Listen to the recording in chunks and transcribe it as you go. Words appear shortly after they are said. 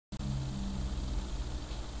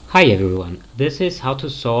Hi everyone, this is how to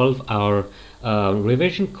solve our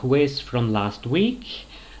revision quiz from last week.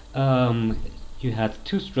 You had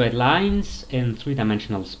two straight lines in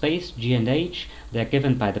three-dimensional space, G and H. They're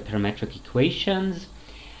given by the parametric equations.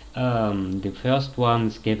 The first one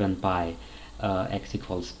is given by x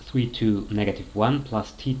equals 3 to negative 1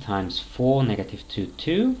 plus t times 4 negative 2,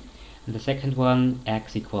 2. And the second one,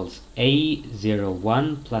 x equals a 0,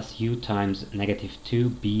 1 plus u times negative 2,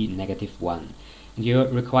 b negative 1. And you're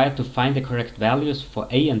required to find the correct values for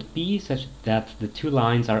a and b such that the two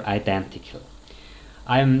lines are identical.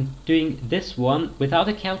 I'm doing this one without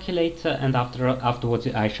a calculator, and afterwards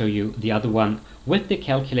I show you the other one with the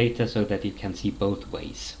calculator so that you can see both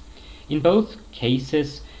ways. In both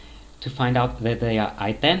cases, to find out that they are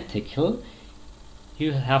identical,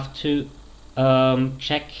 you have to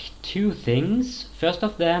check two things. First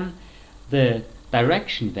of them, the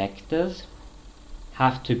direction vectors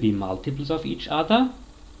have to be multiples of each other,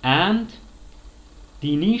 and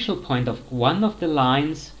the initial point of one of the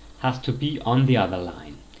lines has to be on the other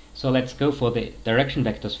line. So let's go for the direction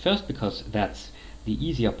vectors first, because that's the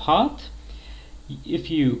easier part. If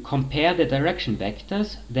you compare the direction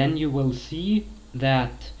vectors, then you will see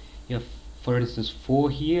that you have, for instance, 4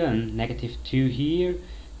 here and negative 2 here,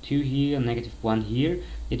 2 here and negative 1 here,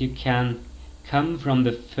 that you can come from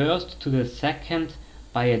the first to the second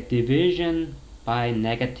by a division by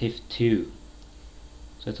negative 2.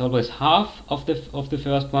 So it's always half of the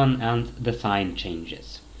first one, and the sign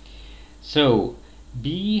changes. So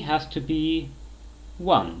b has to be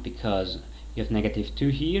 1, because you have negative 2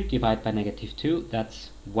 here, divide by negative 2, that's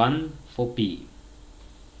 1 for b.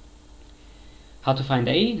 How to find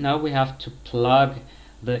a? Now we have to plug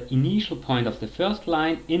the initial point of the first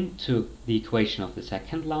line into the equation of the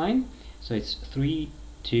second line. So it's 3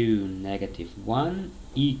 to negative 1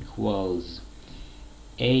 equals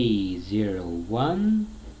a01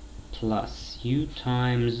 plus u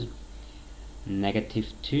times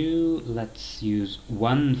negative 2, let's use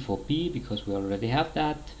 1 for b because we already have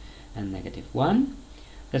that, and negative 1.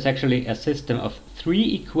 That's actually a system of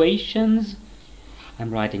 3 equations.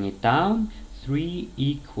 I'm writing it down. 3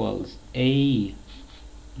 equals a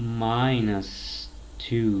minus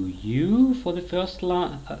 2u for the first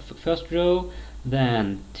row,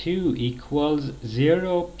 then 2 equals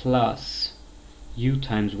 0 plus u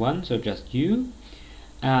times 1, so just u,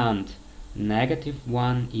 and negative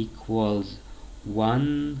 1 equals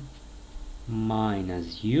 1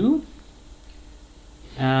 minus u.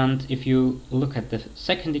 And if you look at the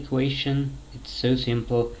second equation, it's so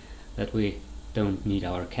simple that we don't need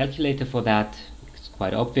our calculator for that. It's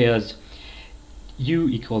quite obvious. U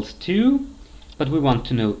equals 2, but we want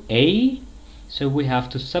to know a, so we have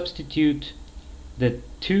to substitute the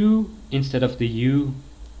 2 instead of the u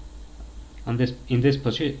on this, in this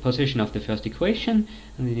position of the first equation,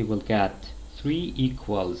 and then you will get 3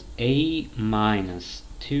 equals a minus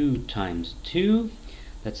 2 times 2,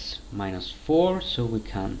 that's minus 4, so we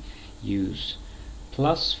can use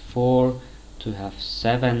plus 4 to have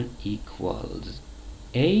 7 equals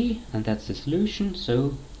a, and that's the solution,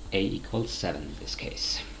 so a equals 7 in this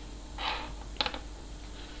case.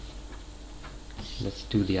 Let's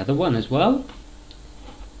do the other one as well.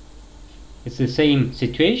 It's the same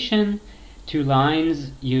situation. Two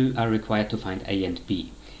lines, you are required to find a and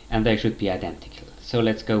b, and they should be identical. So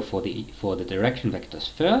let's go for the direction vectors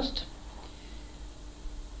first.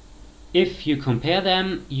 If you compare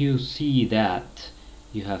them, you see that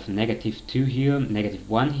you have negative 2 here, negative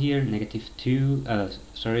 1 here, negative 2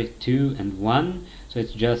 and 1, so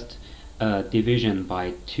it's just division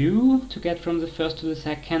by 2 to get from the first to the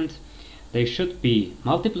second. They should be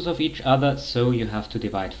multiples of each other, so you have to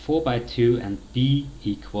divide 4 by 2, and b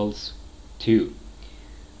equals 2.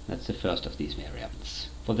 That's the first of these variables.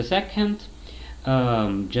 For the second,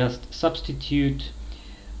 just substitute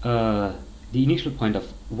the initial point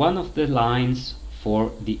of one of the lines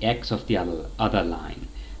for the x of the other line.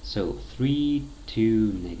 So 3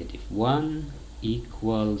 to negative 1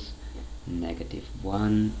 equals negative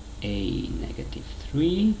 1 a negative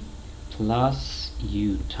 3 plus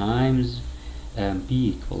u times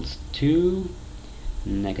b equals 2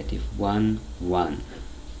 negative 1 1.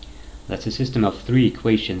 That's a system of 3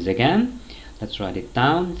 equations again. Let's write it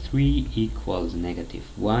down. 3 equals negative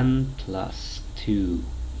 1 plus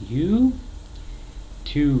 2u,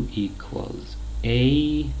 2 equals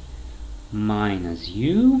a minus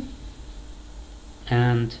u,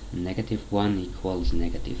 and negative 1 equals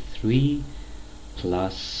negative 3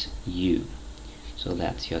 plus u. So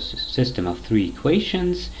that's your system of 3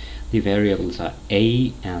 equations. The variables are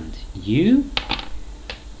a and u.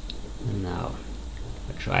 Now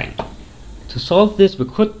we're trying to solve this. We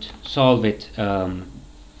could solve it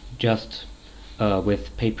just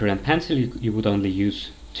with paper and pencil, you would only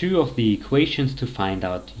use two of the equations to find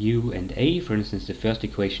out u and a. For instance, the first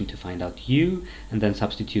equation to find out u, and then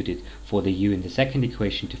substitute it for the u in the second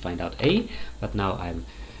equation to find out a. But now I'm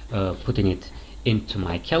putting it into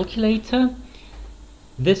my calculator.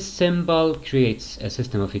 This symbol creates a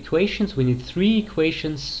system of equations. We need three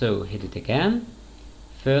equations, so hit it again.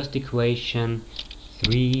 First equation,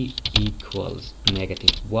 3 equals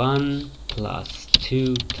 -1 plus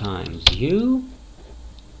 2 times u.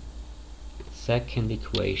 Second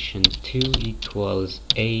equation, 2 equals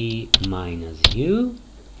a minus u.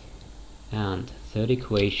 And third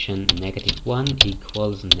equation, -1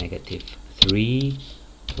 equals -3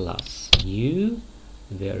 plus u.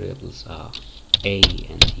 Variables are a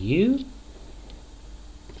and u.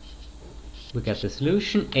 We get the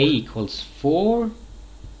solution. A equals 4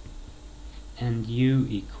 and u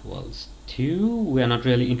equals 2. We are not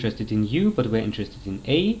really interested in u, but we're interested in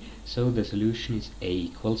a, so the solution is a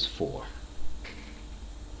equals 4.